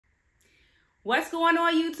What's going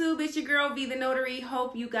on, YouTube? It's your girl V the Notary.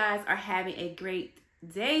 Hope you guys are having a great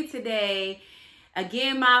day today.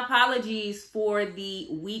 Again, my apologies for the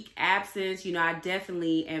week absence. You know, I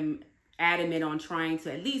definitely am adamant on trying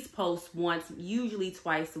to at least post once, usually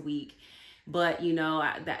twice a week. But, you know,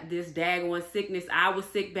 this daggone sickness, I was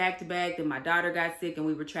sick back to back, then my daughter got sick and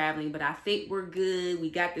we were traveling. But I think we're good.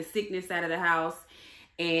 We got the sickness out of the house.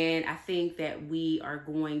 And I think that we are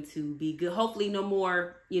going to be good. Hopefully no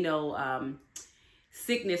more,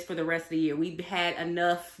 sickness for the rest of the year. We've had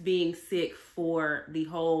enough being sick for the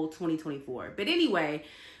whole 2024. But anyway,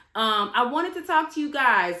 I wanted to talk to you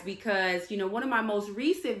guys because, one of my most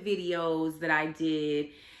recent videos that I did,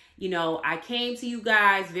 I came to you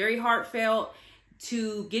guys very heartfelt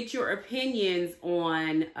to get your opinions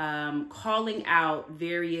on calling out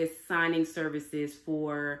various signing services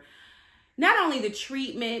for not only the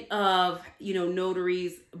treatment of,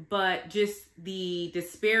 notaries, but just the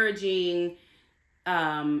disparaging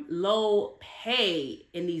low pay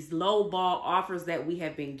and these low ball offers that we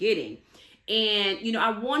have been getting. And,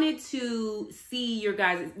 I wanted to see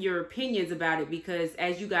your opinions about it because,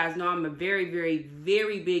 as you guys know, I'm a very, very,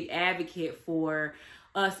 very big advocate for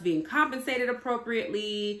us being compensated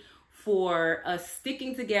appropriately, for us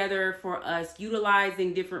sticking together, for us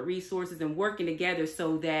utilizing different resources and working together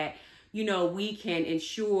so that we can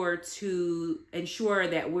ensure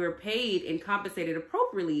that we're paid and compensated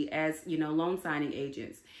appropriately as, loan signing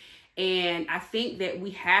agents. And I think that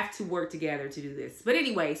we have to work together to do this. But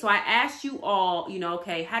anyway, so I asked you all,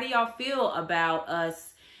 okay, how do y'all feel about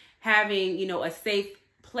us having, a safe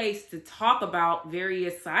place to talk about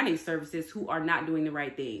various signing services who are not doing the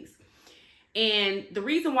right things? And the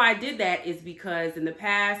reason why I did that is because in the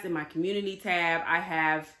past, in my community tab, I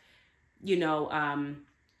have,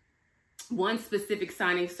 one specific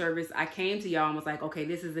signing service. I came to y'all and was like, okay,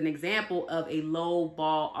 this is an example of a low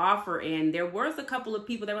ball offer. And there was a couple of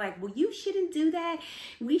people that were like, well, you shouldn't do that.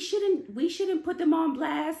 We shouldn't put them on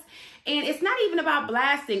blast. And it's not even about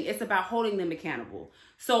blasting. It's about holding them accountable.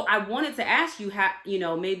 So I wanted to ask you how,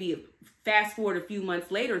 maybe fast forward a few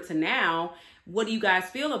months later to now, what do you guys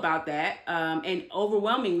feel about that? And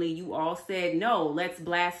overwhelmingly, you all said, no, let's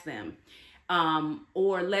blast them.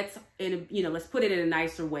 Or let's put it in a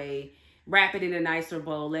nicer way. Wrap it in a nicer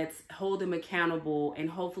bow. Let's hold them accountable, and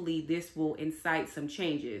hopefully this will incite some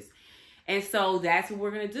changes. And so that's what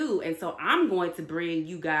we're going to do. And so I'm going to bring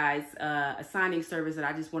you guys a signing service that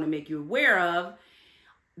I just want to make you aware of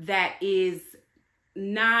that is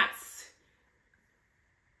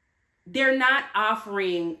they're not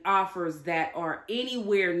offering offers that are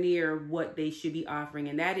anywhere near what they should be offering.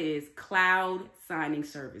 And that is cloud signing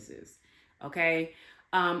services. Okay.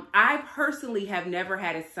 I personally have never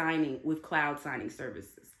had a signing with cloud signing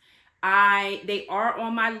services. They are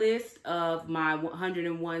on my list of my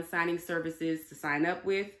 101 signing services to sign up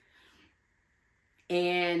with.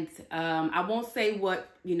 And I won't say what,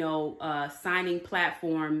 signing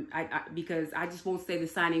platform, because I just won't say the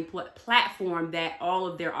signing platform that all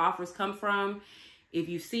of their offers come from. If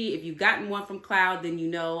you've gotten one from cloud, then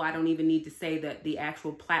I don't even need to say that the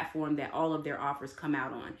actual platform that all of their offers come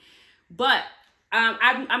out on. But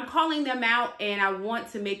I'm calling them out, and I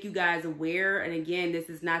want to make you guys aware. And again, this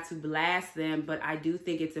is not to blast them, but I do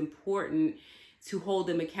think it's important to hold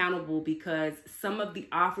them accountable because some of the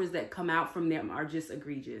offers that come out from them are just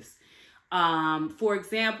egregious. For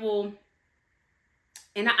example,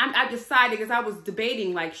 and I decided, because I was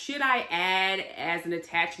debating, like, should I add as an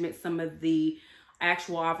attachment some of the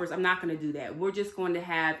actual offers? I'm not going to do that. We're just going to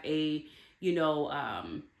have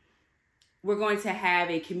we're going to have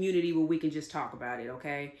a community where we can just talk about it,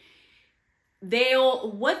 okay?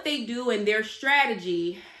 What they do in their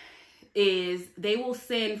strategy is they will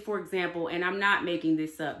send, for example, and I'm not making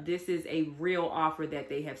this up, this is a real offer that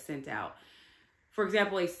they have sent out. For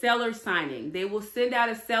example, a seller signing. They will send out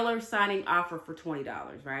a seller signing offer for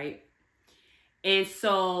 $20, right? And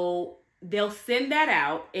so they'll send that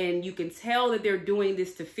out, and you can tell that they're doing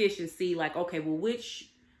this to fish and see, like, okay, well, which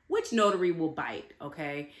notary will bite,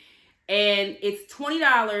 okay? And it's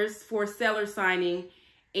 $20 for a seller signing,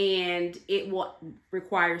 and it will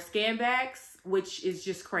require scan backs, which is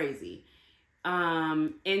just crazy.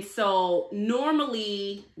 And so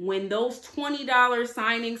normally when those $20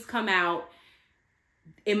 signings come out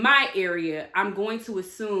in my area, I'm going to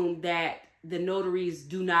assume that the notaries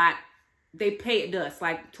they pay at dust.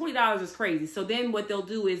 Like $20 is crazy. So then what they'll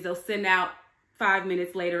do is they'll send out 5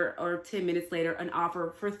 minutes later or 10 minutes later an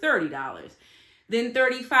offer for $30. Then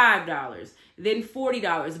 $35, then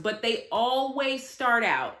 $40. But they always start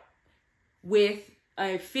out with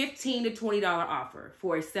a $15 to $20 offer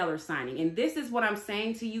for a seller signing. And this is what I'm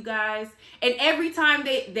saying to you guys. And every time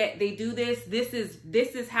they do this, this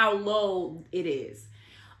is how low it is.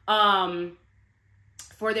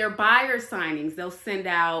 For their buyer signings, they'll send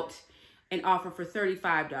out an offer for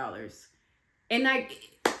 $35. And I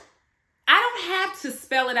don't have to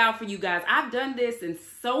spell it out for you guys. I've done this in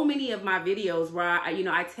so many of my videos where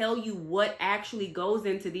I tell you what actually goes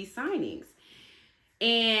into these signings.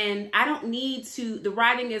 And I don't need to, the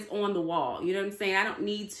writing is on the wall. You know what I'm saying? I don't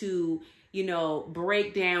need to,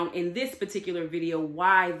 break down in this particular video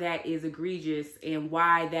why that is egregious and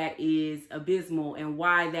why that is abysmal and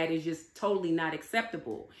why that is just totally not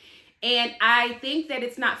acceptable. And I think that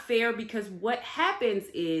it's not fair because what happens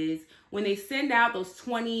is when they send out those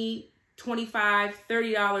 $20, $25,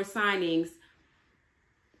 $30 signings,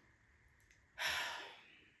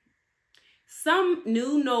 some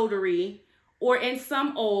new notary and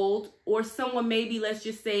some old, or someone maybe, let's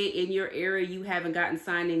just say in your area, you haven't gotten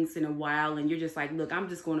signings in a while and you're just like, look, I'm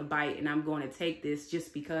just going to bite and I'm going to take this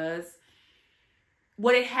just because.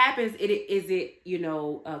 What it happens,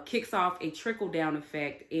 it kicks off a trickle down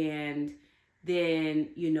effect, and then,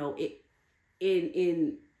 it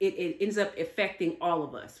ends up affecting all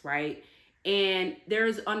of us, right? And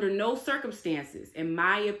there's under no circumstances, in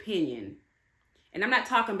my opinion, and I'm not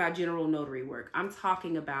talking about general notary work. I'm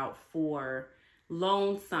talking about for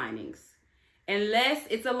loan signings. Unless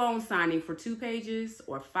it's a loan signing for 2 pages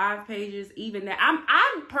or 5 pages, even that,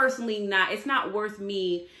 I'm personally not, it's not worth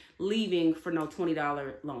me leaving for no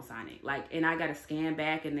 $20 loan signing. And I got to scan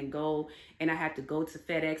back and then go, and I have to go to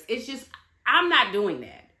FedEx. It's just, I'm not doing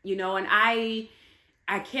that, and I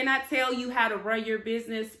cannot tell you how to run your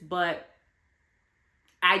business, but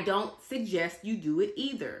I don't suggest you do it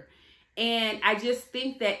either. And I just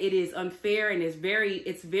think that it is unfair and it's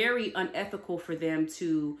very unethical for them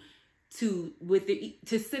to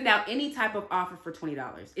send out any type of offer for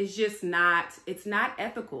 $20. It's just not, it's not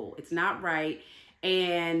ethical. It's not right.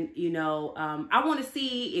 And, I want to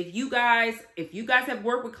see if you guys have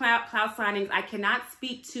worked with cloud signings. I cannot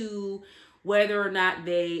speak to whether or not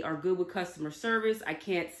they are good with customer service. I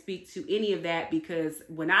can't speak to any of that because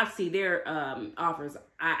when I see their offers,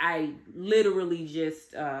 I literally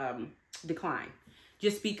just decline,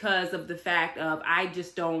 just because of the fact of I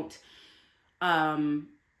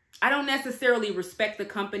don't necessarily respect the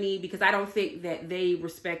company because I don't think that they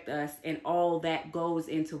respect us and all that goes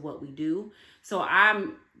into what we do. So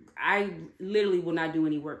I literally will not do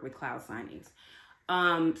any work with cloud signings.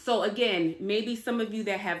 So again, maybe some of you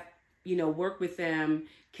that have, worked with them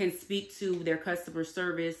can speak to their customer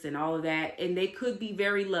service and all of that. And they could be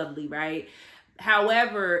very lovely, right?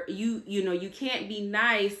 However, you can't be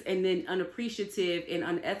nice and then unappreciative and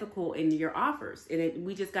unethical in your offers. And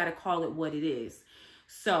we just got to call it what it is.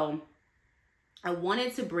 So I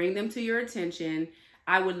wanted to bring them to your attention.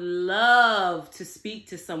 I would love to speak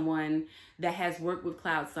to someone that has worked with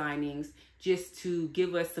cloud signings just to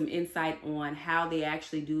give us some insight on how they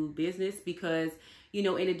actually do business, because, in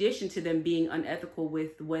addition to them being unethical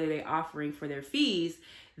with the way they're offering for their fees,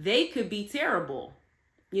 they could be terrible.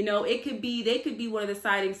 They could be one of the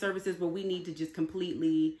signing services where we need to just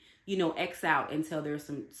completely, X out until there's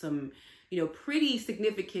some, pretty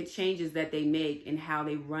significant changes that they make in how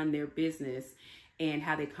they run their business and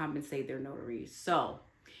how they compensate their notaries. So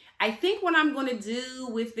I think what I'm going to do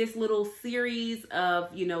with this little series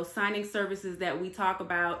of, signing services that we talk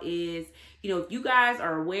about is, if you guys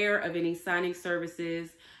are aware of any signing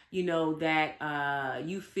services, that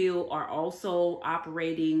you feel are also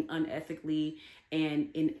operating unethically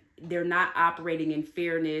and they're not operating in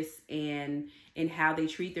fairness and in how they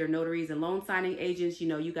treat their notaries and loan signing agents,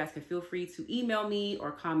 you guys can feel free to email me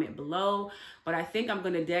or comment below. But I think I'm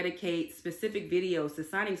going to dedicate specific videos to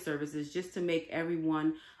signing services just to make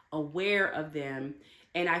everyone aware of them.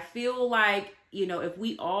 And I feel like, if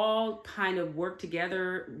we all kind of work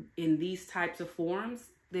together in these types of forums,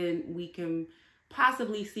 then we can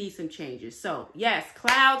possibly see some changes. So yes,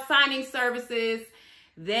 cloud signing services,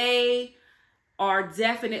 they are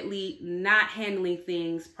definitely not handling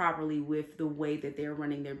things properly with the way that they're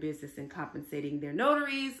running their business and compensating their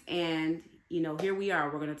notaries. And, here we are,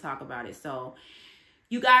 we're going to talk about it. So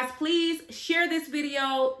you guys, please share this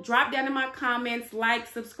video, drop down in my comments, like,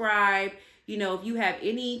 subscribe. If you have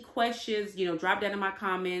any questions, drop down in my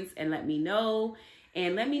comments and let me know.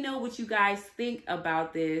 And let me know what you guys think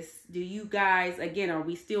about this. Do you guys, again, are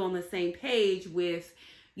we still on the same page with,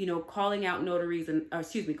 calling out notaries and,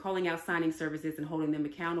 calling out signing services and holding them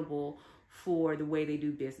accountable for the way they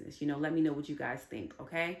do business? Let me know what you guys think,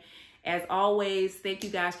 okay? As always, thank you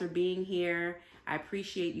guys for being here. I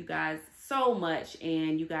appreciate you guys so much,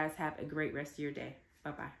 and you guys have a great rest of your day.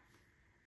 Bye-bye.